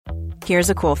Here's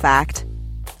a cool fact.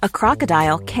 A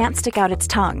crocodile can't stick out its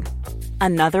tongue.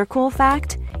 Another cool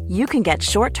fact, you can get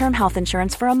short-term health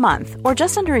insurance for a month or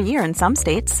just under a year in some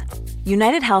states.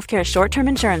 United Healthcare short-term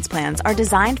insurance plans are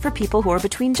designed for people who are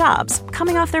between jobs,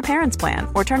 coming off their parents' plan,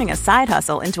 or turning a side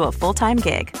hustle into a full-time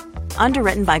gig.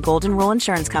 Underwritten by Golden Rule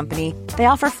Insurance Company, they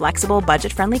offer flexible,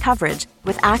 budget-friendly coverage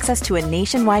with access to a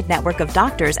nationwide network of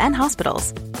doctors and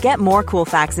hospitals. Get more cool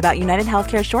facts about United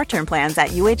Healthcare short-term plans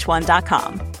at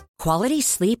uh1.com. Quality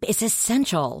sleep is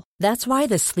essential. That's why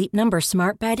the Sleep Number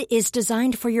Smart Bed is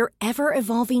designed for your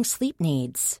ever-evolving sleep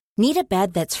needs. Need a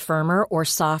bed that's firmer or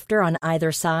softer on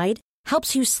either side?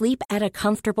 Helps you sleep at a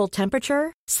comfortable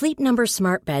temperature? Sleep Number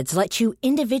Smart Beds let you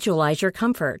individualize your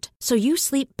comfort, so you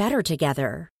sleep better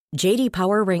together. J.D.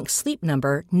 Power ranks Sleep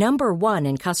Number number 1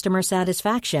 in customer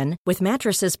satisfaction with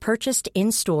mattresses purchased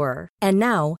in-store. And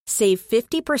now, save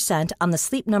 50% on the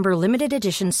Sleep Number Limited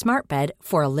Edition Smart Bed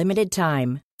for a limited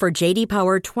time. For J.D.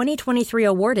 Power 2023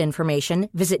 award information,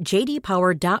 visit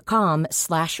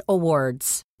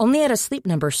jdpower.com/awards. Only at a Sleep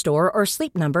Number store or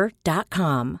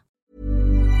sleepnumber.com.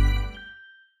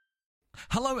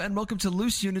 Hello and welcome to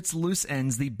Loose Units, Loose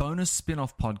Ends, the bonus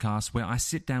spin-off podcast where I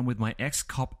sit down with my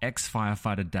ex-cop,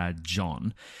 ex-firefighter dad,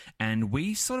 John, and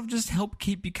we sort of just help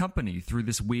keep you company through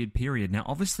this weird period. Now,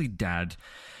 obviously, Dad,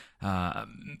 a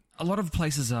lot of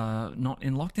places are not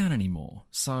in lockdown anymore,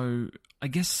 so I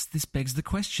guess this begs the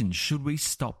question, should we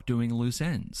stop doing Loose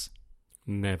Ends?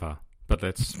 Never. But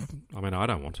I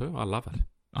don't want to. I love it.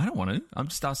 I don't want to. I'm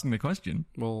just asking the question.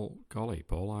 Well, golly,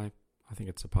 Paul, I think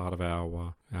it's a part of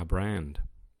our brand.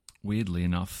 Weirdly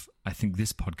enough, I think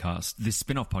this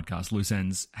spin-off podcast, Loose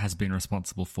Ends, has been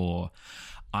responsible for,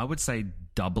 I would say,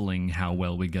 doubling how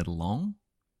well we get along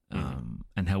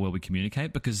and how well we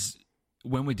communicate. Because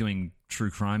when we're doing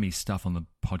true crimey stuff on the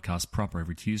podcast proper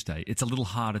every Tuesday, it's a little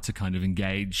harder to kind of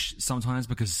engage sometimes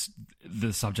because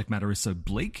the subject matter is so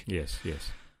bleak. Yes,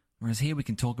 yes. Whereas here we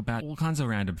can talk about all kinds of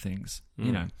random things,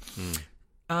 you know.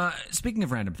 Speaking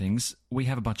of random things, we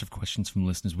have a bunch of questions from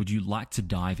listeners. Would you like to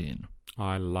dive in?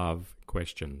 I love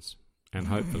questions, and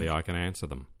hopefully I can answer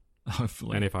them.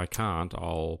 Hopefully. And if I can't,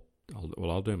 I'll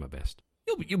do my best.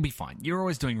 You'll be fine. You're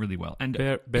always doing really well.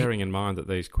 And bearing in mind that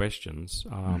these questions,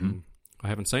 I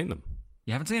haven't seen them.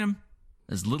 You haven't seen them?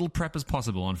 As little prep as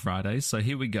possible on Fridays, so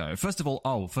here we go. First of all,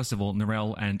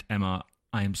 Narelle and Emma,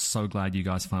 I am so glad you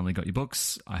guys finally got your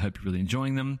books. I hope you're really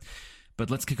enjoying them. But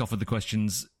let's kick off with the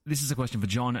questions. This is a question for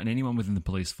John and anyone within the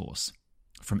police force.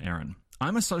 From Erin.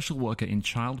 I'm a social worker in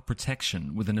child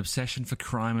protection with an obsession for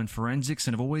crime and forensics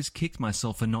and have always kicked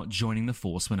myself for not joining the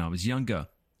force when I was younger.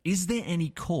 Is there any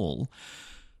call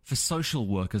for social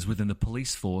workers within the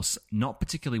police force, not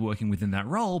particularly working within that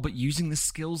role, but using the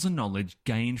skills and knowledge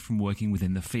gained from working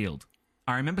within the field?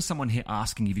 I remember someone here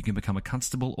asking if you can become a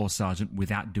constable or sergeant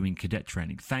without doing cadet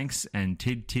training. Thanks, and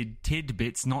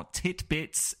tidbits, not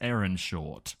titbits, Erin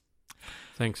Short.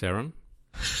 Thanks, Erin,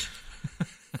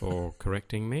 for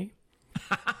correcting me.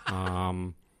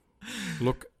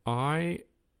 Look, I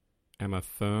am a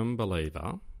firm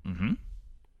believer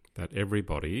that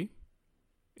everybody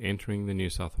entering the New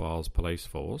South Wales Police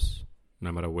Force,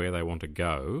 no matter where they want to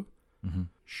go,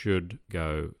 should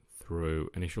go through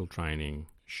initial training,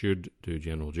 should do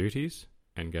general duties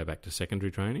and go back to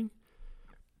secondary training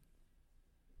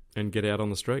and get out on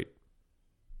the street.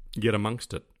 Get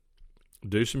amongst it.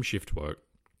 Do some shift work.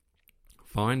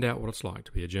 Find out what it's like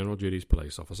to be a general duties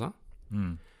police officer.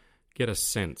 Get a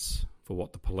sense for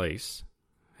what the police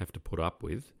have to put up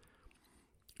with.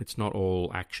 It's not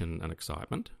all action and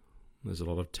excitement. There's a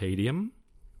lot of tedium.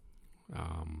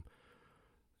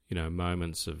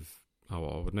 Moments of, I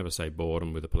would never say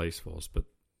boredom with the police force, but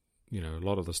a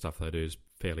lot of the stuff they do is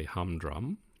fairly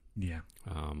humdrum. Yeah.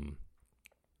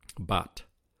 But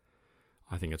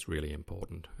I think it's really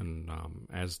important. And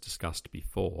as discussed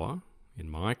before, in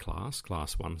my class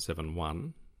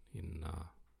 171, in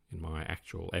my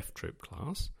actual F Troop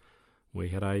class, we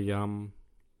had a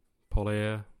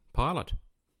Polair pilot.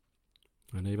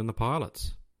 And even the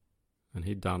pilots. And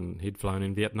he'd flown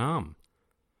in Vietnam.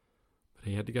 But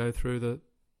he had to go through the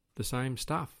same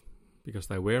stuff because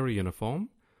they wear a uniform.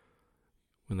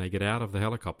 When they get out of the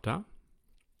helicopter,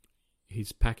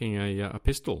 he's packing a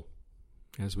pistol,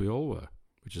 as we all were,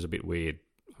 which is a bit weird.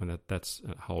 I mean, that's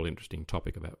a whole interesting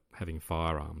topic about having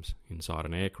firearms inside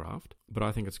an aircraft. But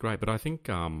I think it's great. But I think,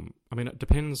 it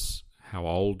depends how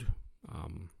old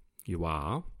you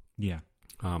are. Yeah.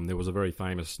 There was a very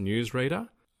famous newsreader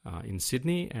in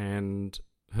Sydney, and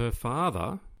her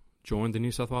father joined the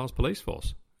New South Wales Police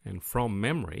Force. And from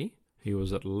memory, he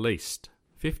was at least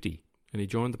 50, and he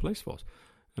joined the police force.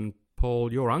 And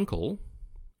Paul, your uncle,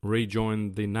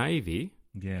 rejoined the Navy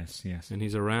Yes, yes. And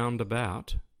he's around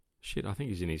about, I think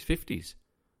he's in his 50s.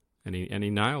 And he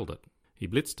nailed it. He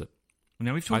blitzed it.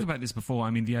 Now, we've talked about this before.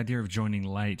 I mean, the idea of joining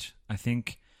late, I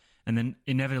think, and then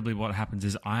inevitably what happens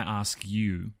is I ask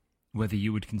you whether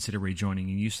you would consider rejoining,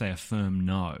 and you say a firm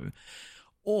no.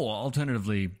 Or,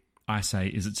 alternatively, I say,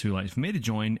 is it too late for me to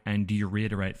join, and do you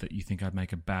reiterate that you think I'd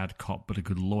make a bad cop but a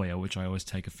good lawyer, which I always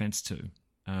take offence to.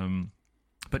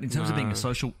 But in terms of being a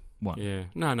social... What? Yeah.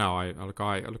 No,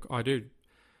 I do...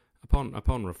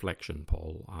 Upon reflection,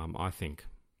 Paul, I think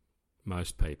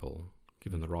most people,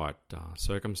 given the right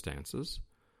circumstances,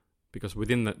 because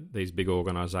within these big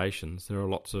organisations, there are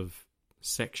lots of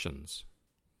sections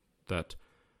that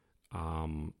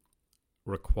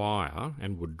require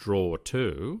and would draw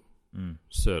to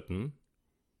certain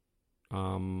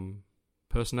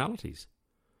personalities.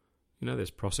 You know, there's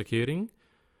prosecuting.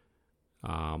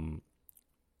 And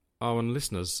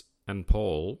listeners and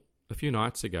Paul, a few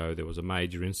nights ago there was a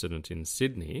major incident in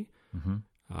Sydney. Mm-hmm.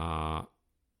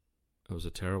 It was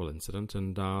a terrible incident,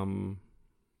 and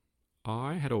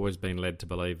I had always been led to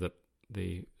believe that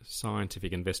the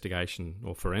scientific investigation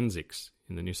or forensics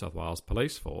in the New South Wales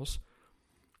Police Force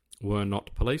were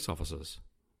not police officers.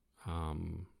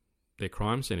 They're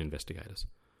crime scene investigators.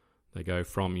 They go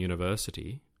from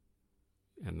university,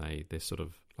 and they're sort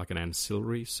of like an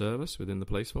ancillary service within the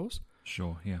police force.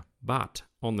 Sure, yeah. But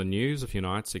on the news a few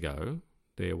nights ago,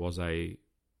 there was a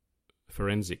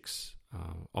forensics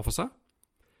officer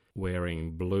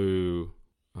wearing blue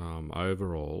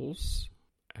overalls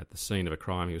at the scene of a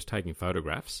crime. He was taking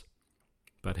photographs,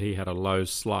 but he had a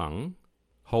low-slung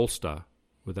holster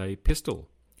with a pistol.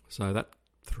 So that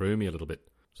threw me a little bit.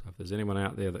 So if there's anyone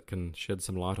out there that can shed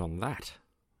some light on that...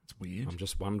 It's weird. I'm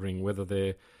just wondering whether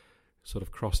they're sort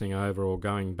of crossing over or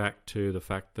going back to the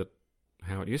fact that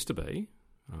how it used to be.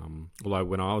 Although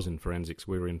when I was in forensics,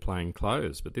 we were in plain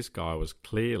clothes, but this guy was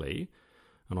clearly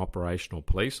an operational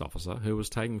police officer who was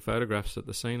taking photographs at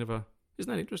the scene of a...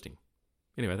 Isn't that interesting?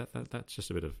 Anyway, that's just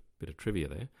a bit of trivia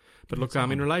there. But look,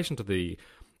 in relation to the...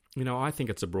 You know, I think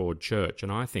it's a broad church,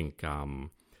 and I think...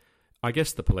 I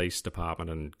guess the police department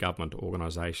and government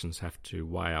organisations have to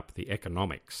weigh up the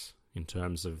economics in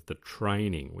terms of the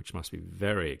training, which must be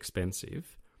very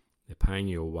expensive. They're paying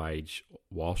you a wage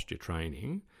whilst you're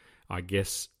training. I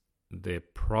guess they're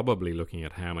probably looking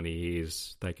at how many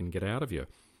years they can get out of you.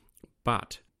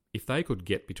 But if they could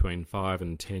get between 5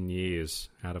 and 10 years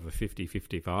out of a 50,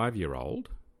 55-year-old,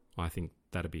 I think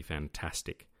that'd be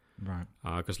fantastic. Right.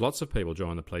 Because lots of people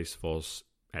join the police force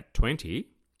at 20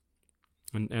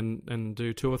 and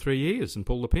do 2 or 3 years and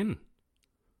pull the pin.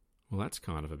 Well, that's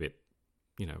kind of a bit,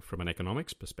 you know, from an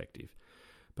economics perspective.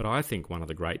 But I think one of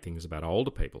the great things about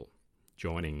older people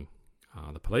joining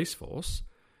the police force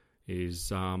is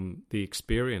the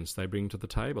experience they bring to the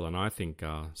table. And I think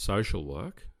social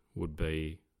work would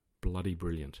be bloody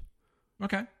brilliant.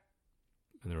 Okay.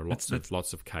 And there are lots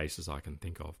of cases I can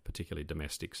think of, particularly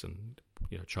domestics and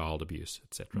child abuse,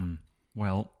 etc.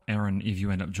 Well, Aaron, if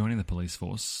you end up joining the police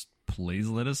force, please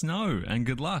let us know, and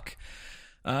good luck.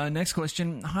 Next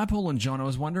question. Hi, Paul and John. I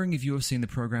was wondering if you have seen the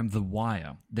program The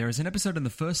Wire. There is an episode in the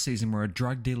first season where a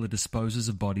drug dealer disposes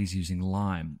of bodies using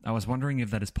lime. I was wondering if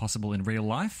that is possible in real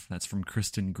life. That's from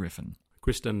Kristen Griffin.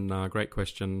 Kristen, great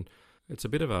question. It's a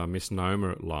bit of a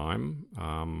misnomer at lime.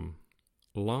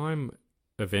 Lime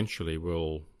eventually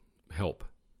will help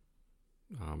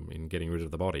in getting rid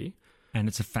of the body. And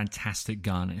it's a fantastic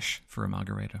garnish for a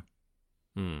margarita.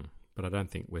 But I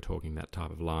don't think we're talking that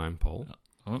type of lime, Paul.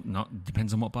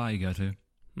 Depends on what bar you go to.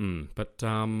 But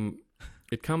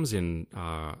it comes in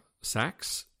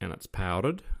sacks, and it's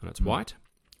powdered, and it's white.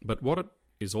 But what it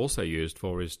is also used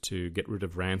for is to get rid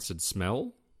of rancid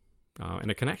smell, and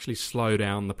it can actually slow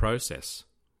down the process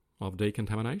of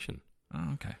decontamination.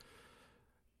 Oh, okay.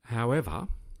 However,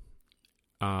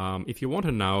 if you want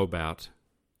to know about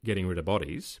getting rid of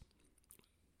bodies,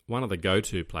 one of the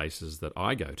go-to places that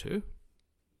I go to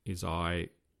is well,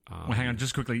 hang on,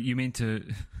 just quickly. You mean to?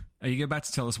 Are you about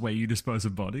to tell us where you dispose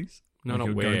of bodies? No,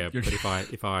 not where. But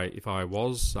if I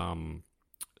was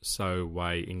so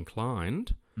way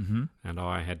inclined, and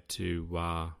I had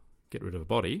to get rid of a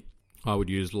body, I would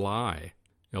use lye,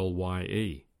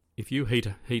 Lye. If you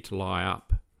heat lye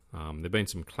up, there've been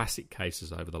some classic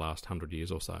cases over the last 100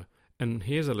 years or so. And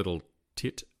here's a little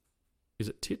tit. Is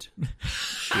it tit?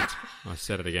 Shit, I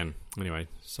said it again. Anyway,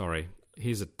 sorry.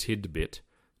 Here's a tidbit.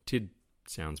 Tid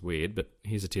sounds weird, but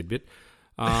here's a tidbit.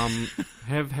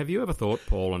 Have you ever thought,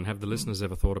 Paul, and have the listeners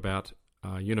ever thought about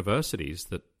universities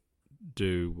that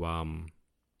do,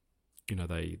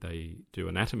 they do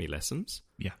anatomy lessons?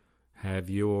 Yeah. Have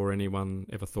you or anyone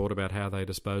ever thought about how they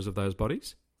dispose of those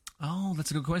bodies? Oh, that's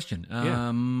a good question. Yeah.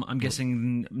 I'm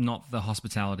guessing not the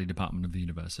hospitality department of the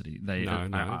university.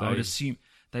 I would assume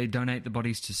they donate the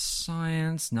bodies to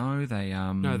science. No, they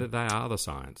No, that they are the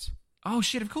science. Oh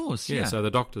shit! Of course, Yeah. yeah. So the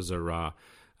doctors are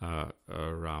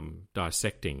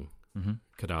dissecting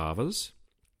cadavers,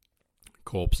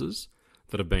 corpses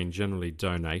that have been generally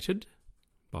donated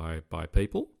by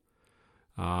people.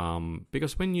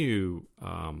 Because when you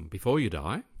before you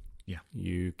die,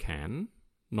 you can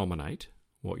nominate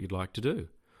what you'd like to do,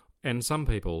 and some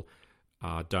people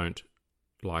don't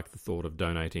like the thought of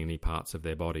donating any parts of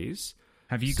their bodies.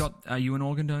 Are you an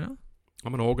organ donor?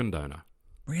 I'm an organ donor.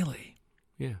 Really?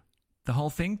 Yeah. The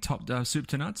whole thing, soup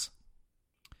to nuts?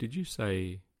 Did you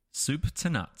say soup to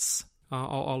nuts?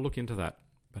 I'll look into that,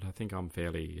 but I think I'm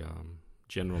fairly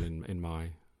general in my.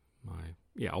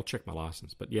 Yeah, I'll check my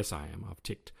license, but yes, I am. I've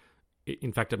ticked.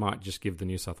 In fact, it might just give the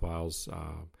New South Wales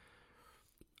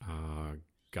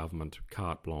government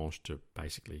carte blanche to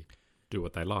basically do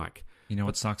what they like. You know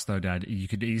what sucks though, Dad? We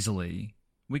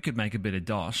could make a bit of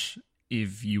dosh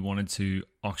if you wanted to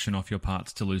auction off your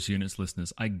parts to Loose Units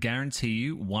listeners. I guarantee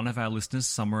you one of our listeners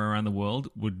somewhere around the world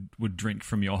would drink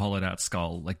from your hollowed out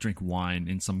skull, like drink wine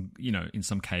in some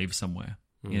cave somewhere,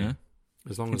 you know?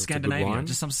 As long in as it's a good Scandinavia, wine.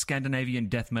 just some Scandinavian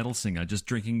death metal singer just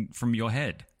drinking from your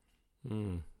head.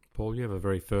 Paul, you have a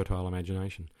very fertile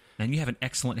imagination. And you have an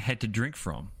excellent head to drink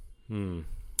from.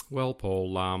 Well,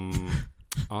 Paul,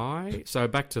 so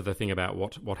back to the thing about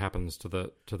what happens to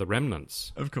the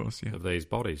remnants, of course, of these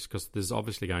bodies, because there's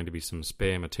obviously going to be some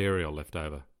spare material left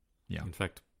over. Yeah. In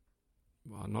fact,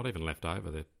 not even left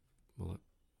over. They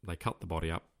cut the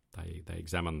body up. They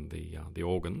examine the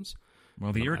organs.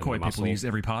 Well, the Iroquois people use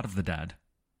every part of the dad.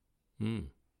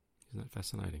 Isn't that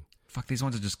fascinating? Fuck, these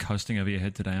ones are just coasting over your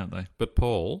head today, aren't they? But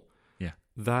Paul, yeah,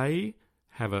 they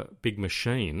have a big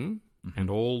machine,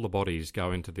 and all the bodies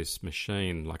go into this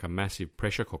machine like a massive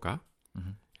pressure cooker,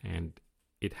 and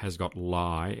it has got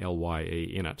lye, Lye,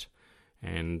 in it,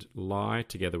 and lye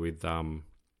together with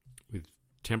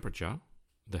temperature,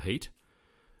 the heat,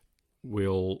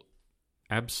 will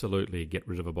absolutely get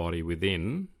rid of a body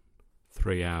within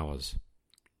 3 hours.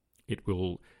 It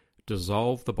will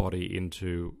dissolve the body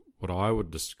into what I would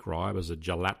describe as a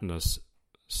gelatinous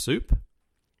soup,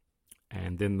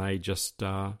 and then they just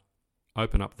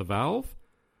open up the valve,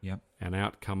 and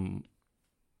out comes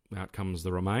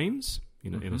the remains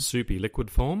in a soupy liquid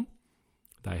form.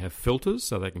 They have filters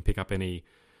so they can pick up any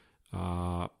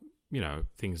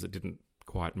things that didn't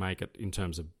quite make it in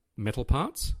terms of metal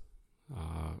parts,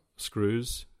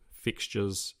 screws,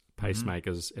 fixtures,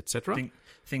 pacemakers, etc.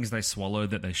 Things they swallow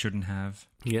that they shouldn't have.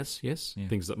 Yes. Yeah.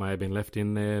 Things that may have been left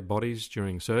in their bodies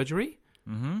during surgery.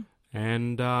 And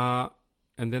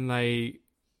then they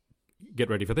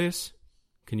get ready for this.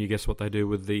 Can you guess what they do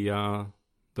with the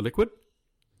liquid?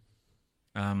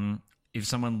 If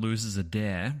someone loses a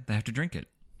dare, they have to drink it.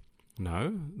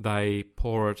 No, they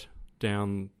pour it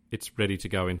down. It's ready to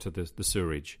go into the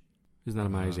sewerage. Isn't that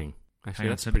amazing? Actually,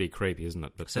 that's pretty creepy, isn't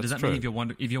it? But so does that mean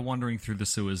if you're wandering through the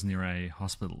sewers near a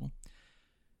hospital,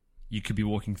 you could be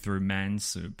walking through man's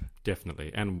soup?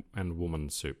 Definitely, and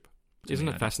woman's soup. Isn't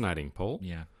it fascinating, Paul?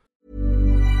 Yeah.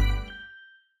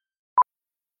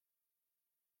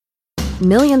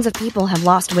 Millions of people have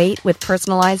lost weight with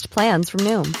personalized plans from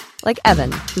Noom. Like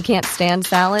Evan, who can't stand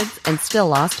salads and still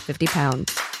lost 50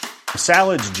 pounds.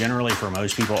 Salads generally for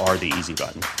most people are the easy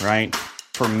button, right?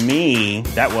 For me,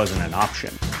 that wasn't an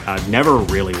option. I never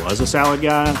really was a salad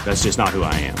guy. That's just not who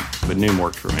I am. But Noom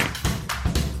worked for me.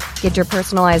 Get your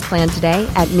personalized plan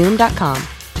today at Noom.com.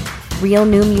 Real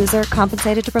Noom user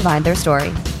compensated to provide their story.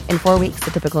 In 4 weeks,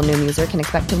 the typical Noom user can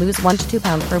expect to lose 1 to 2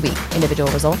 pounds per week.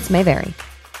 Individual results may vary.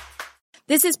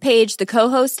 This is Paige, the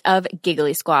co-host of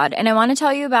Giggly Squad, and I want to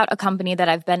tell you about a company that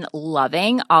I've been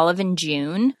loving, Olive &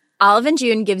 June. Olive &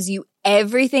 June gives you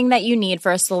everything that you need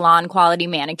for a salon-quality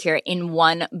manicure in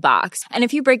one box. And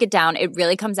if you break it down, it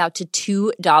really comes out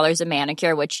to $2 a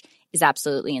manicure, which is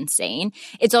absolutely insane.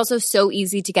 It's also so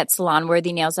easy to get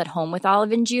salon-worthy nails at home with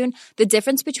Olive & June. The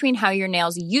difference between how your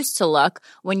nails used to look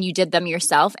when you did them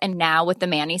yourself and now with the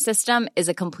Mani system is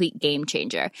a complete game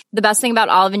changer. The best thing about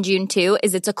Olive & June, too,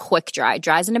 is it's a quick dry.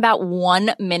 Dries in about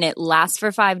 1 minute, lasts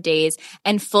for 5 days,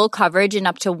 and full coverage in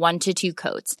up to 1 to 2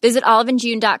 coats. Visit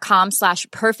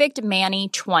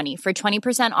oliveandjune.com/perfectmani20 for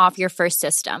 20% off your first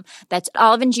system. That's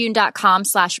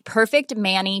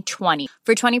oliveandjune.com/perfectmani20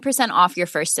 for 20% off your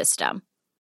first system.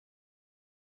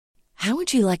 How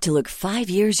would you like to look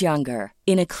 5 years younger?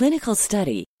 In a clinical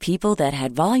study, people that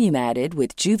had volume added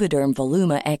with Juvederm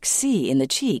Voluma XC in the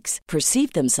cheeks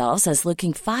perceived themselves as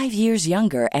looking 5 years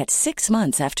younger at 6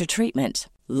 months after treatment.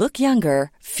 Look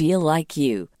younger, feel like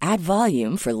you. Add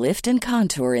volume for lift and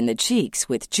contour in the cheeks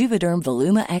with Juvederm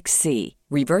Voluma XC.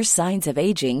 Reverse signs of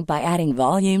aging by adding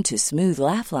volume to smooth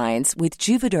laugh lines with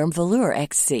Juvederm Volure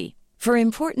XC. For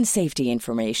important safety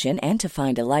information and to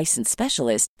find a licensed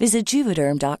specialist, visit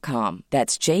Juvederm.com.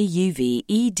 That's JUVEDERM.com.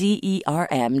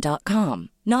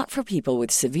 Not for people with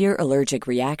severe allergic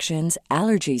reactions,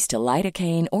 allergies to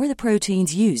lidocaine, or the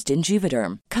proteins used in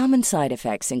Juvederm. Common side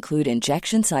effects include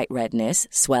injection site redness,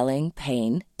 swelling,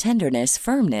 pain, tenderness,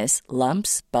 firmness,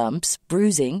 lumps, bumps,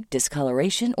 bruising,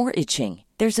 discoloration, or itching.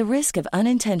 There's a risk of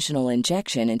unintentional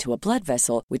injection into a blood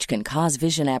vessel, which can cause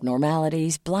vision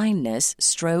abnormalities, blindness,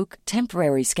 stroke,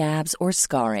 temporary scabs, or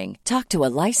scarring. Talk to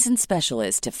a licensed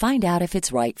specialist to find out if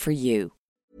it's right for you.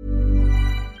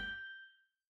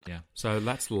 Yeah. So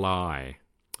that's lie,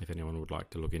 if anyone would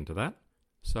like to look into that.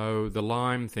 So the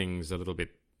lime thing's a little bit,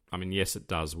 I mean, yes, it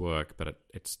does work, but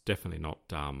it's definitely not,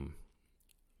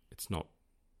 it's not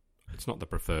the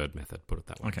preferred method, put it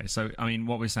that way. Okay, so, I mean,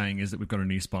 what we're saying is that we've got a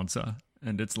new sponsor,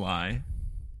 and it's Lie.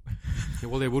 Yeah,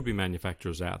 well, there would be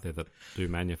manufacturers out there that do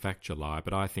manufacture lye,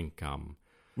 but I think...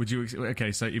 Would you...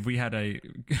 Okay, so if we had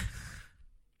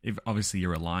if obviously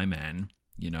you're a lye man,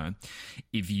 you know,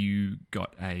 if you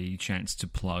got a chance to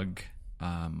plug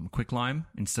quicklime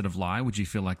instead of lye, would you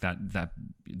feel like that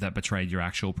betrayed your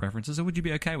actual preferences, or would you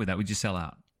be okay with that? Would you sell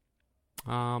out?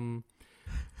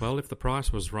 Well, if the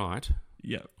price was right,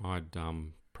 yeah, I'd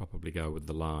probably go with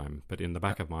the lime. But in the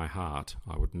back of my heart,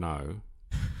 I would know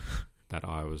that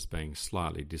I was being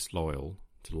slightly disloyal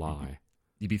to lye.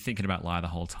 You'd be thinking about lye the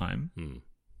whole time?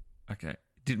 Okay.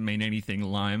 Didn't mean anything,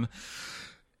 lime.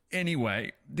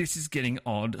 Anyway, this is getting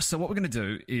odd. So what we're going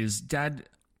to do is, Dad,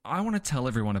 I want to tell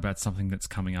everyone about something that's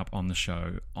coming up on the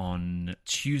show on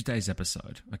Tuesday's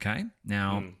episode, okay?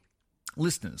 Now,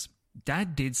 listeners,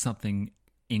 Dad did something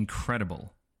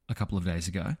incredible a couple of days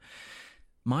ago.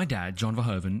 My dad, John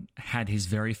Verhoeven, had his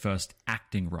very first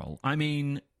acting role. I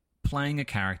mean, playing a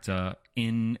character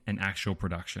in an actual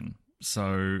production.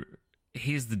 So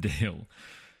here's the deal.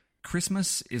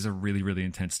 Christmas is a really, really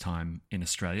intense time in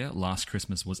Australia. Last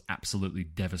Christmas was absolutely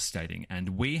devastating, and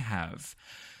we have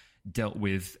dealt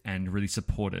with and really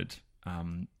supported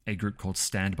a group called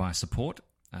Standby Support,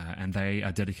 and they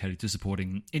are dedicated to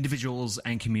supporting individuals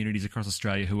and communities across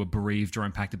Australia who are bereaved or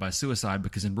impacted by suicide,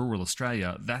 because in rural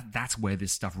Australia, that's where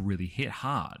this stuff really hit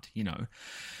hard, you know.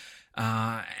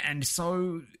 And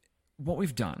so what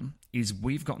we've done is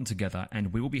we've gotten together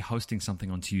and we will be hosting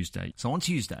something on Tuesday. So on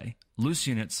Tuesday, Loose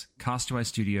Units, Castaway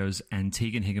Studios, and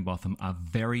Tegan Higginbotham are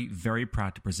very, very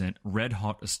proud to present Red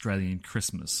Hot Australian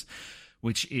Christmas,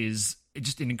 which is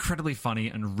just an incredibly funny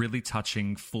and really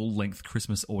touching full-length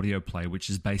Christmas audio play, which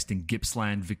is based in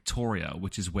Gippsland, Victoria,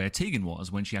 which is where Tegan was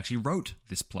when she actually wrote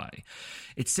this play.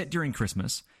 It's set during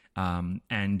Christmas, and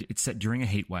it's set during a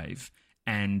heat wave.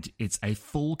 And it's a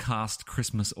full-cast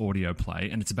Christmas audio play,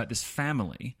 and it's about this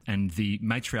family, and the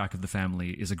matriarch of the family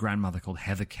is a grandmother called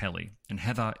Heather Kelly. And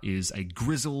Heather is a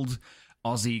grizzled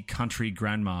Aussie country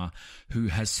grandma who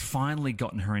has finally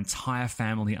gotten her entire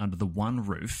family under the one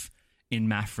roof in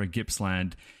Maffra,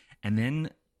 Gippsland, and then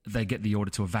they get the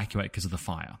order to evacuate because of the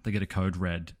fire. They get a code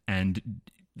red, and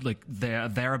like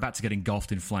they're about to get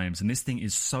engulfed in flames, and this thing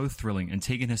is so thrilling, and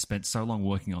Tegan has spent so long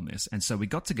working on this, and so we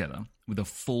got together with a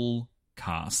full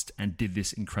cast and did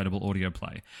this incredible audio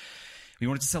play. We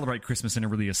wanted to celebrate Christmas in a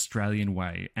really Australian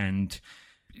way, and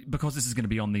because this is going to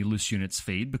be on the Loose Units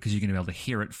feed, because you're going to be able to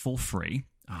hear it for free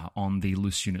on the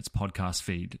Loose Units podcast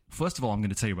feed. First of all, I'm going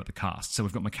to tell you about the cast. So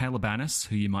we've got Michaela Bannis,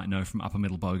 who you might know from Upper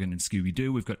Middle Bogan and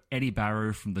Scooby-Doo. We've got Eddie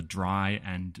Barrow from The Dry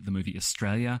and the movie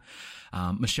Australia.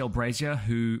 Michelle Brazier,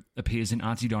 who appears in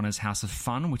Auntie Donna's House of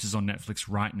Fun, which is on Netflix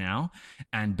right now.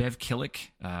 And Bev Killick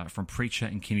from Preacher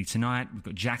and Kinney Tonight. We've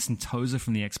got Jackson Tozer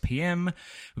from the XPM.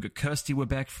 We've got Kirsty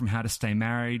Webeck from How to Stay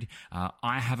Married.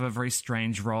 I have a very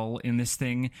strange role in this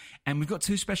thing. And we've got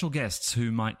two special guests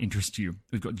who might interest you.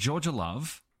 We've got Georgia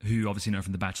Love, who you obviously know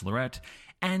from The Bachelorette,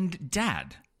 and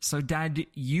Dad. So, Dad,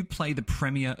 you play the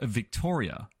Premier of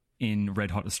Victoria in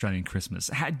Red Hot Australian Christmas.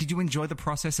 Did you enjoy the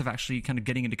process of actually kind of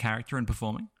getting into character and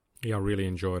performing? Yeah, I really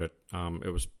enjoyed it.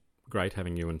 It was great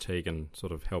having you and Tegan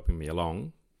sort of helping me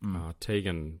along.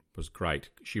 Tegan was great.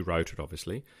 She wrote it,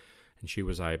 obviously, and she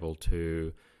was able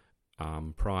to,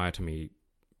 prior to me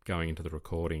going into the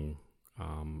recording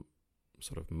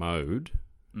sort of mode,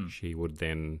 she would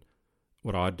then...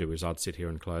 What I'd do is I'd sit here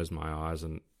and close my eyes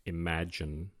and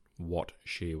imagine what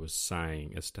she was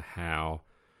saying as to how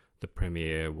the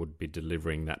Premier would be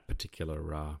delivering that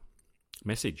particular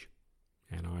message.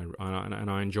 And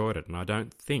I enjoyed it. And I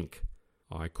don't think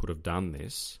I could have done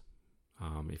this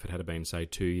if it had been, say,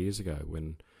 2 years ago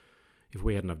when if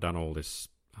we hadn't have done all this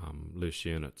Loose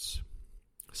Units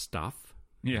stuff,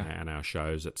 and our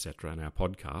shows, etc., and our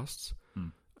podcasts,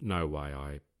 no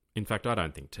way in fact, I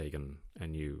don't think Tegan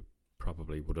and you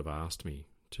probably would have asked me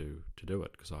to do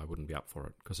it, because I wouldn't be up for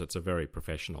it, because it's a very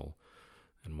professional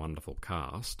and wonderful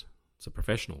cast. It's a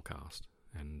professional cast,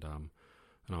 and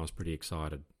I was pretty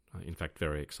excited, in fact,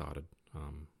 very excited,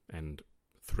 and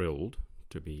thrilled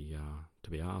to be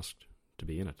asked to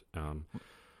be in it.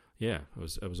 It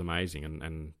was amazing,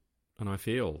 and I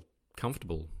feel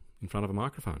comfortable in front of a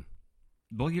microphone.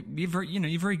 Well, you're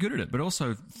very good at it, but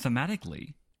also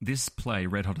thematically, this play,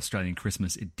 Red Hot Australian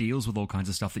Christmas, it deals with all kinds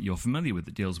of stuff that you're familiar with.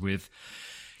 It deals with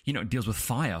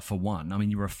fire, for one. I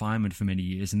mean, you were a fireman for many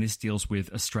years, and this deals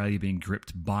with Australia being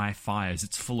gripped by fires.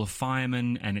 It's full of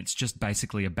firemen, and it's just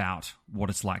basically about what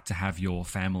it's like to have your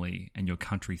family and your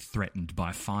country threatened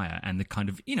by fire, and the kind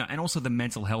of, and also the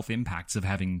mental health impacts of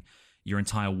having your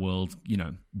entire world,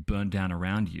 burned down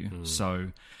around you.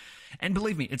 So, and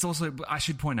believe me, it's also, I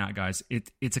should point out, guys,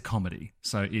 it's a comedy.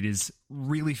 So it is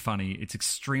really funny. It's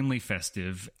extremely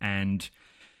festive, and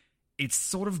it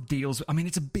sort of deals, I mean,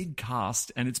 it's a big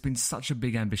cast, and it's been such a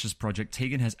big, ambitious project.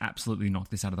 Tegan has absolutely knocked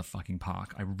this out of the fucking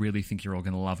park. I really think you're all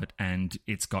going to love it. And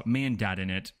it's got me and Dad in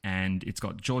it, and it's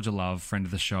got Georgia Love, friend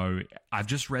of the show. I've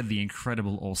just read the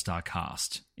incredible all-star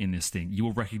cast in this thing. You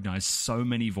will recognize so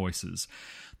many voices.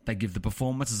 They give the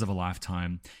performances of a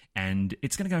lifetime, and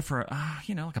it's going to go for,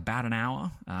 like about an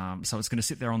hour. So it's going to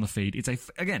sit there on the feed.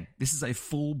 This is a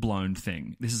full-blown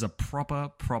thing. This is a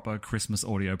proper Christmas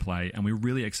audio play, and we're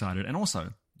really excited. And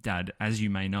also, Dad, as you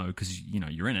may know, because,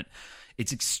 you're in it,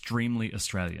 it's extremely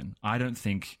Australian. I don't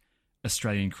think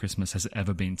Australian Christmas has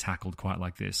ever been tackled quite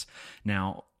like this.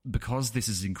 Now, because this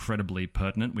is incredibly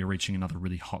pertinent, we're reaching another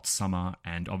really hot summer,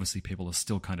 and obviously people are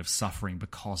still kind of suffering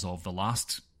because of the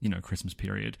last, Christmas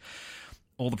period.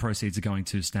 All the proceeds are going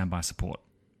to Standby Support.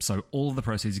 So all of the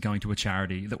proceeds are going to a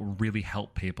charity that will really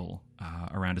help people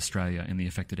around Australia in the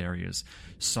affected areas.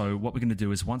 So what we're going to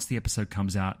do is, once the episode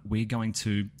comes out, we're going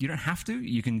to, you don't have to,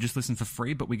 you can just listen for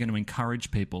free, but we're going to encourage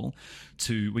people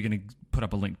we're going to put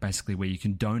up a link basically where you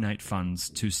can donate funds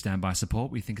to Standby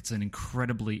Support. We think it's an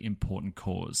incredibly important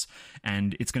cause,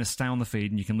 and it's going to stay on the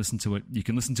feed, and you can listen to it. You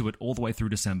can listen to it all the way through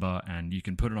December, and you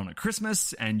can put it on at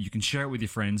Christmas, and you can share it with your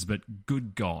friends. But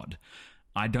good God,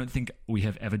 I don't think we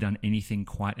have ever done anything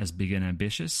quite as big and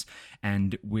ambitious,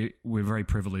 and we're very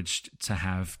privileged to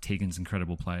have Tegan's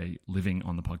incredible play living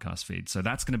on the podcast feed. So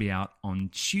that's going to be out on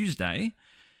Tuesday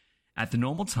at the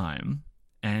normal time,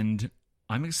 and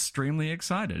I'm extremely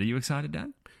excited. Are you excited,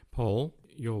 Dad? Paul,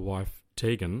 your wife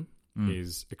Tegan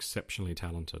is exceptionally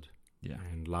talented,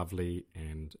 and lovely,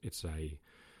 and it's a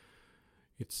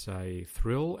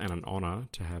thrill and an honour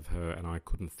to have her, and I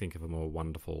couldn't think of a more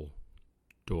wonderful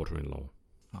daughter-in-law.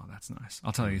 Oh, that's nice.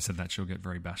 I'll tell you said that, she'll get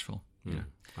very bashful. Yeah.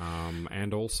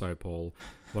 And also, Paul,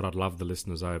 what I'd love the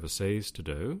listeners overseas to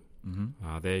do,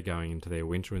 they're going into their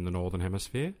winter in the Northern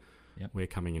Hemisphere. Yep. We're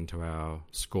coming into our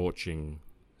scorching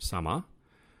summer.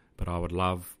 But I would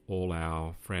love all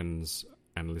our friends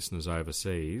and listeners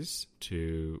overseas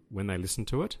to, when they listen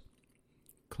to it,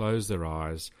 close their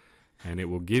eyes, and it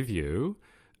will give you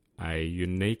a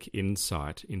unique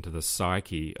insight into the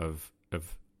psyche of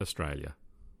Australia.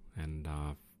 And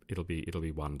it'll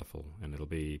be wonderful, and it'll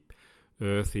be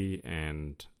earthy,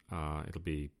 and it'll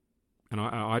be, and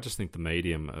I just think the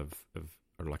medium of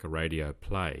like a radio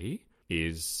play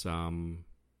is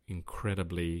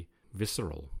incredibly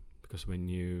visceral, because when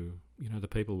the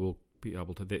people will be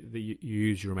able to you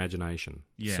use your imagination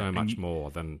so much more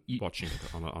than watching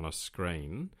it on a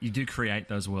screen. You do create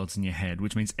those worlds in your head,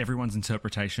 which means everyone's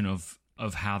interpretation of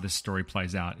how this story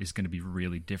plays out is going to be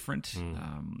really different.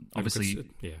 Obviously,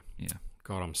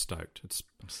 God, I'm stoked.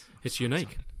 It's unique.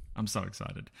 Excited. I'm so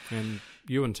excited. And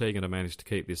you and Tegan have managed to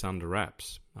keep this under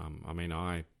wraps. I mean,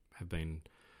 I have been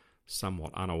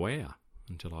somewhat unaware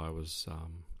until I was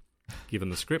given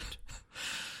the script.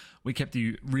 We kept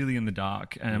you really in the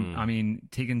dark. I mean,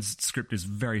 Tegan's script is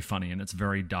very funny, and it's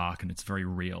very dark, and it's very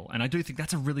real. And I do think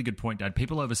that's a really good point, Dad.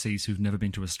 People overseas who've never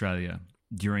been to Australia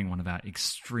during one of our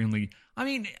extremely... I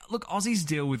mean, look, Aussies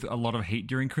deal with a lot of heat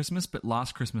during Christmas, but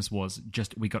last Christmas was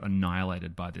just... We got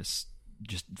annihilated by this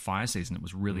just fire season. It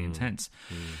was really intense.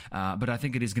 But I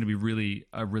think it is going to be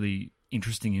a really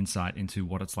interesting insight into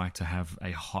what it's like to have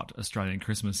a hot Australian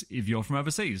Christmas if you're from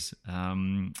overseas.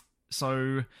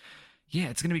 So... yeah,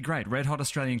 it's going to be great. Red Hot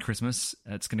Australian Christmas.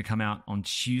 It's going to come out on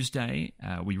Tuesday.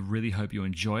 We really hope you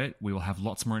enjoy it. We will have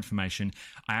lots more information.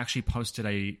 I actually posted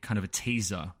a kind of a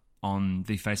teaser on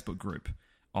the Facebook group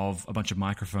of a bunch of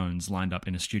microphones lined up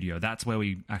in a studio. That's where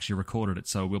we actually recorded it.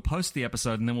 So we'll post the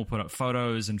episode and then we'll put up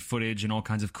photos and footage and all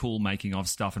kinds of cool making of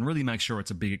stuff and really make sure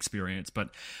it's a big experience.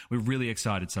 But we're really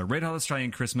excited. So Red Hot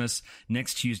Australian Christmas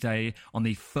next Tuesday on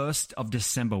the 1st of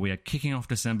December. We are kicking off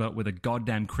December with a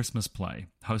goddamn Christmas play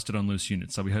hosted on Loose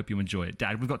Unit. So we hope you enjoy it.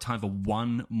 Dad, we've got time for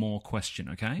one more question,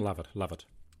 okay? Love it, love it.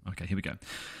 Okay, here we go.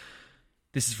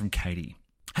 This is from Katie.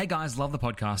 Hey guys, love the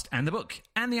podcast and the book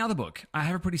and the other book. I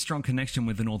have a pretty strong connection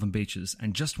with the Northern Beaches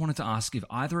and just wanted to ask if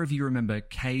either of you remember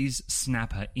Kay's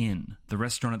Snapper Inn, the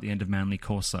restaurant at the end of Manly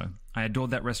Corso. I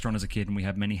adored that restaurant as a kid and we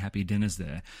had many happy dinners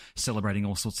there, celebrating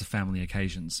all sorts of family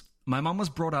occasions. My mum was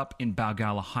brought up in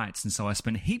Balgowlah Heights and so I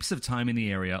spent heaps of time in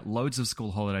the area, loads of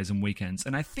school holidays and weekends,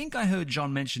 and I think I heard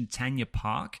John mention Tanya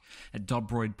Park at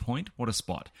Dobroyd Point. What a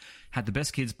spot. Had the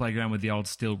best kids playground with the old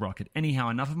steel rocket. Anyhow,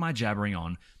 enough of my jabbering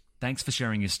on. Thanks for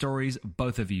sharing your stories,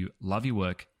 both of you. Love your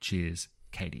work. Cheers,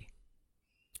 Katie.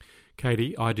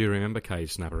 Katie, I do remember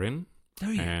Kay's Snapper Inn.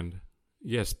 Oh, yeah. And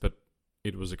yes, but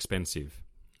it was expensive.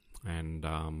 And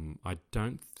I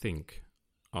don't think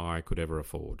I could ever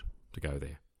afford to go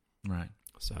there. Right.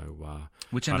 So,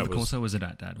 which end of the Corso was it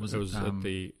at, Dad? It was at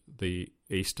the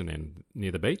eastern end,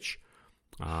 near the beach.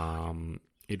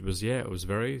 It was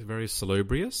very, very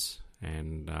salubrious.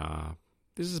 And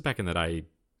this is back in the day,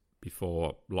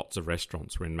 before lots of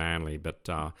restaurants were in Manly, but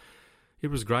it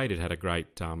was great. It had a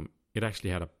great, it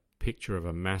actually had a picture of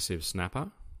a massive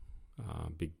snapper,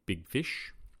 big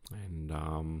fish,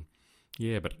 and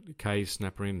but Kay's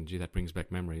Snapper Inn, gee, that brings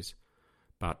back memories.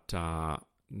 But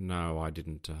no, I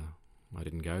didn't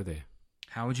go there.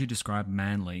 How would you describe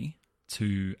Manly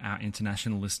to our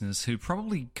international listeners who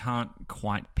probably can't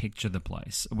quite picture the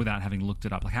place without having looked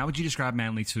it up? Like, how would you describe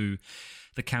Manly to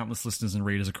the countless listeners and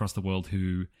readers across the world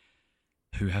who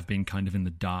have been kind of in the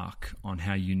dark on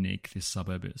how unique this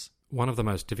suburb is? One of the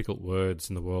most difficult words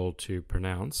in the world to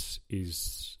pronounce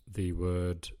is the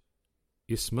word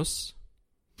isthmus,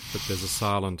 but there's a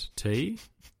silent T.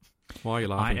 Why are you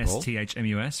laughing, Paul?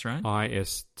 ISTHMUS, right?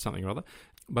 IS something or other.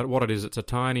 But what it is, it's a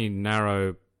tiny,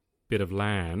 narrow bit of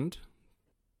land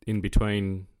in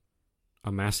between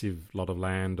a massive lot of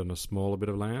land and a smaller bit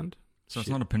of land. So it's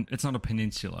not a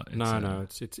peninsula.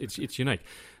 It's unique.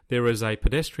 There is a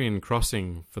pedestrian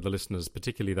crossing for the listeners,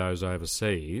 particularly those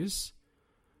overseas,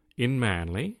 in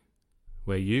Manly,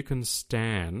 where you can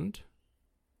stand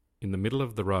in the middle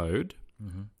of the road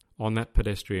on that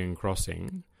pedestrian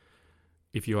crossing.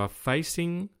 If you are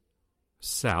facing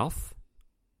south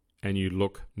and you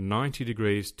look 90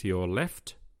 degrees to your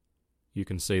left, you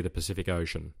can see the Pacific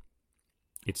Ocean.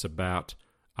 It's about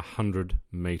 100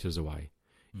 metres away.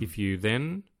 If you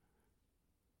then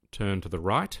turn to the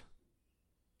right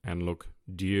and look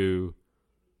due,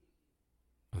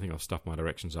 I think I've stuffed my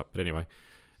directions up, but anyway,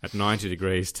 at 90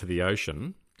 degrees to the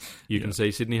ocean, you can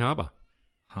see Sydney Harbour.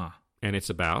 And it's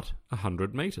about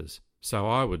 100 metres. So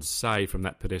I would say from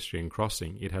that pedestrian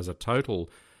crossing, it has a total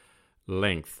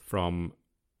length from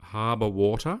harbour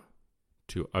water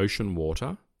to ocean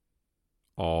water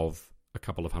of a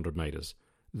couple of 100 metres.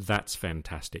 That's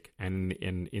fantastic. And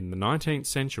in the 19th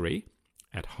century,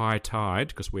 at high tide,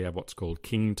 because we have what's called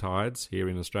king tides here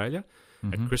in Australia,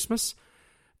 at Christmas,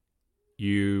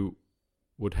 you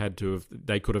would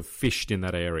they could have fished in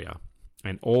that area.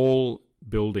 And all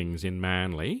buildings in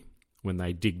Manly, when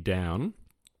they dig down,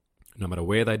 no matter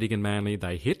where they dig in Manly,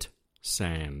 they hit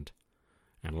sand.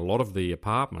 And a lot of the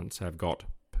apartments have got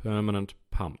permanent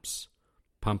pumps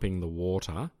pumping the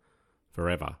water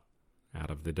forever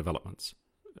out of the developments.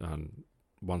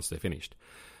 Once they're finished.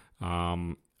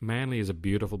 Manly is a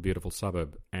beautiful, beautiful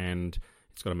suburb, and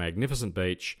it's got a magnificent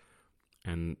beach,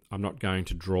 and I'm not going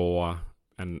to draw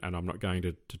and I'm not going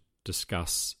to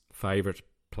discuss favourite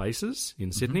places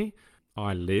in Sydney.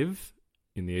 I live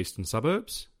in the eastern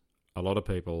suburbs. A lot of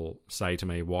people say to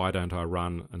me, why don't I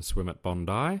run and swim at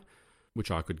Bondi, which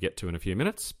I could get to in a few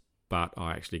minutes, but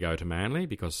I actually go to Manly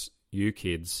because you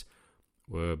kids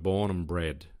were born and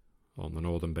bred on the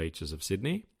northern beaches of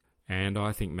Sydney. And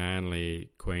I think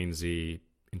Manly, Queensy,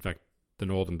 in fact, the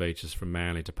northern beaches from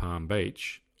Manly to Palm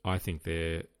Beach, I think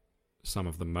they're some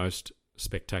of the most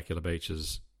spectacular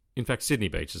beaches. In fact, Sydney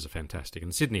beaches are fantastic.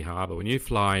 And Sydney Harbour, when you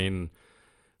fly in,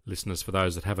 listeners, for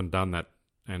those that haven't done that,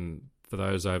 and for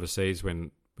those overseas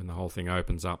when the whole thing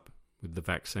opens up with the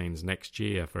vaccines next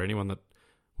year, for anyone that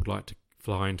would like to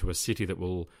fly into a city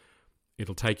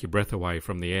it'll take your breath away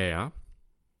from the air,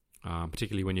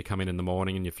 particularly when you come in the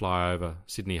morning and you fly over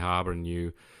Sydney Harbour and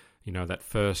you know that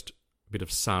first bit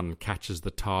of sun catches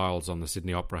the tiles on the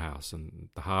Sydney Opera House and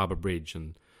the Harbour Bridge,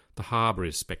 and the harbour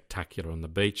is spectacular, and the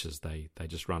beaches, they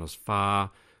just run as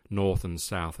far north and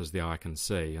south as the eye can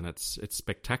see, and it's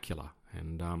spectacular.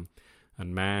 And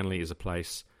Manly is a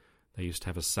place, they used to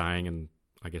have a saying, and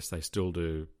I guess they still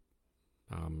do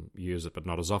use it, but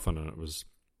not as often, and it was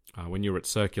when you were at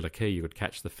Circular Quay, you would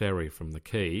catch the ferry from the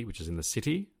quay, which is in the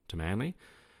city, to Manly,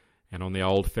 and on the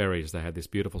old ferries they had this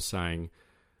beautiful saying,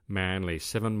 Manly,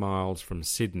 7 miles from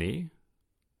Sydney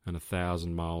and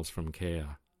 1,000 miles from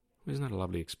Care. Isn't that a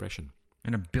lovely expression?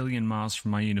 And 1 billion miles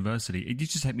from my university. It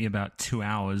used to take me about 2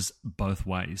 hours both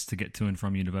ways to get to and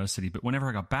from university. But whenever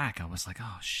I got back, I was like,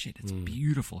 oh, shit, it's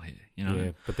beautiful here. You know?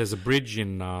 Yeah, but there's a bridge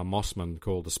in Mossman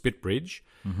called the Spit Bridge.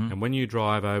 Mm-hmm. And when you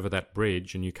drive over that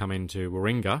bridge and you come into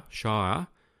Warringah Shire,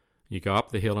 you go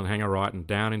up the hill and hang a right and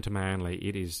down into Manly.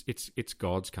 It's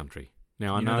God's country.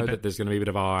 Now, I know that there's going to be a bit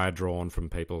of ire drawn from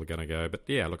people who are going to go, but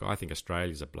yeah, look, I think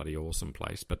Australia's a bloody awesome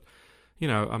place. But, you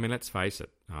know, I mean, let's face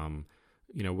it,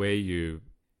 you know, where you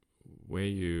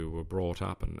were brought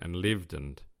up and lived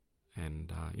and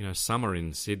you know, summer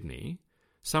in Sydney,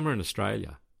 summer in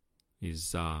Australia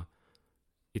is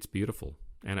it's beautiful.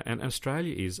 And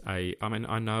Australia is I mean,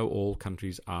 I know all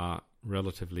countries are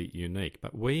relatively unique,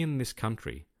 but we in this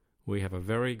country, we have a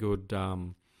very good,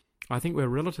 I think we're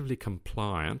relatively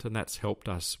compliant, and that's helped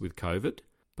us with COVID.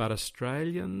 But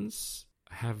Australians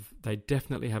they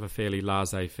definitely have a fairly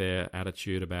laissez-faire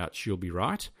attitude about she'll be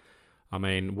right. I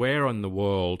mean, where in the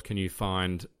world can you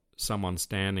find someone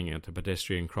standing at a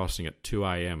pedestrian crossing at 2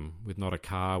 a.m. with not a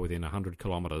car within 100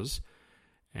 kilometres,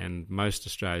 and most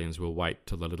Australians will wait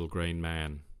till the little green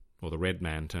man or the red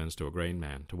man turns to a green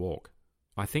man to walk.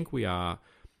 I think we are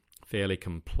fairly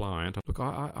compliant. Look,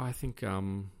 I think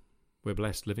we're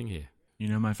blessed living here. You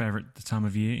know my favourite time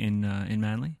of year in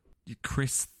Manly?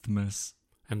 Christmas.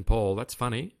 And Paul, that's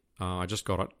funny. I just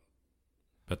got it,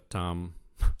 but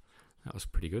that was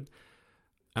pretty good.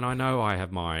 And I know I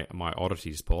have my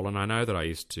oddities, Paul, and I know that I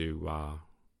used to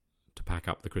pack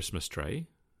up the Christmas tree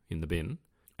in the bin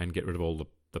and get rid of all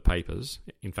the papers.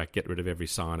 In fact, get rid of every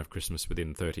sign of Christmas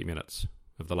within 30 minutes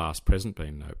of the last present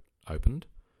being opened.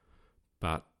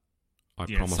 But I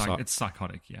promise it's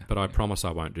psychotic, yeah. But I promise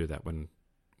I won't do that when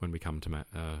we come to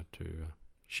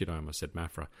shit, I almost said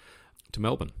Mafra, to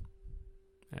Melbourne,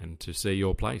 and to see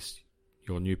your place,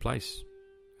 your new place,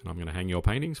 and I'm going to hang your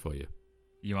paintings for you.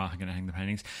 You are going to hang the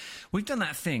paintings. We've done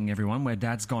that thing, everyone, where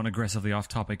Dad's gone aggressively off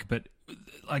topic, but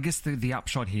I guess the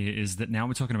upshot here is that now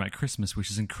we're talking about Christmas,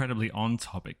 which is incredibly on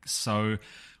topic. So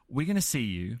we're going to see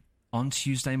you on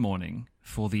Tuesday morning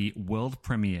for the world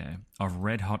premiere of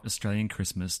Red Hot Australian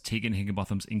Christmas, Tegan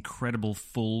Higginbotham's incredible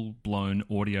full-blown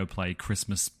audio play,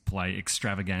 Christmas play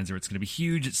extravaganza. It's going to be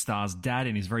huge. It stars Dad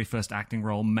in his very first acting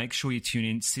role. Make sure you tune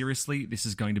in. Seriously, this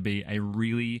is going to be a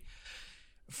really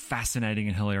fascinating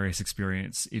and hilarious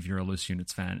experience if you're a Loose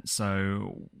Units fan.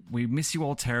 So we miss you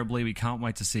all terribly. We can't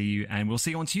wait to see you, and we'll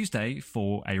see you on Tuesday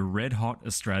for a Red Hot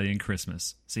Australian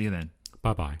Christmas. See you then.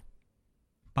 Bye-bye.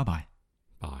 Bye-bye.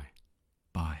 Bye.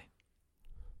 Bye.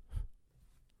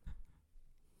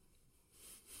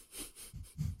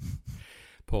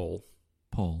 Paul.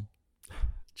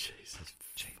 Jesus.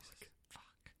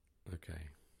 Fuck.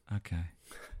 Okay.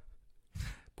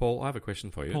 Paul, I have a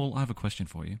question for you.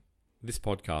 This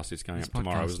podcast is going up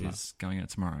tomorrow, isn't it? This podcast is going out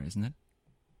tomorrow, isn't it?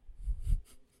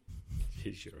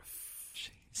 Jeez,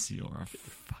 you're a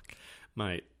fuck.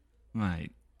 Mate. I'm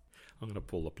going to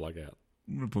pull the plug out.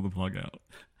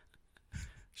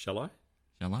 Shall I?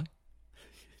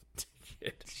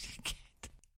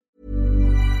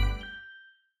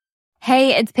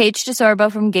 Hey, it's Paige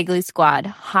DeSorbo from Giggly Squad.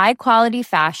 High quality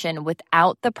fashion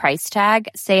without the price tag.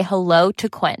 Say hello to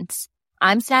Quince.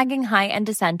 I'm snagging high-end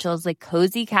essentials like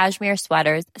cozy cashmere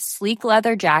sweaters, sleek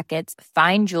leather jackets,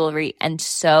 fine jewelry, and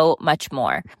so much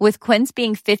more. With Quince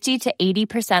being 50 to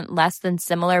 80% less than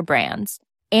similar brands.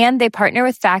 And they partner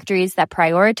with factories that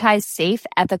prioritize safe,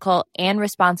 ethical, and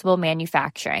responsible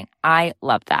manufacturing. I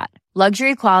love that.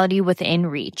 Luxury quality within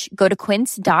reach. Go to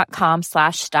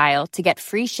quince.com/style to get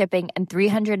free shipping and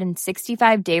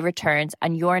 365-day returns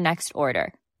on your next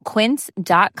order.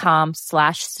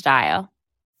 Quince.com/style.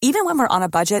 Even when we're on a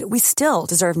budget, we still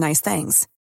deserve nice things.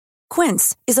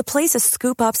 Quince is a place to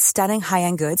scoop up stunning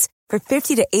high-end goods for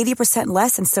 50 to 80%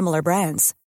 less than similar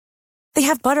brands. They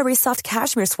have buttery soft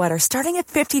cashmere sweaters starting at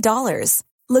 $50,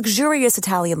 luxurious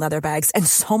Italian leather bags, and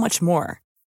so much more.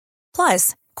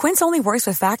 Plus, Quince only works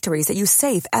with factories that use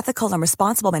safe, ethical, and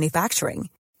responsible manufacturing.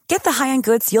 Get the high-end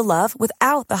goods you'll love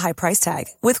without the high price tag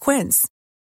with Quince.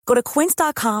 Go to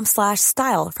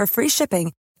quince.com/style for free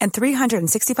shipping and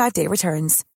 365-day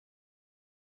returns.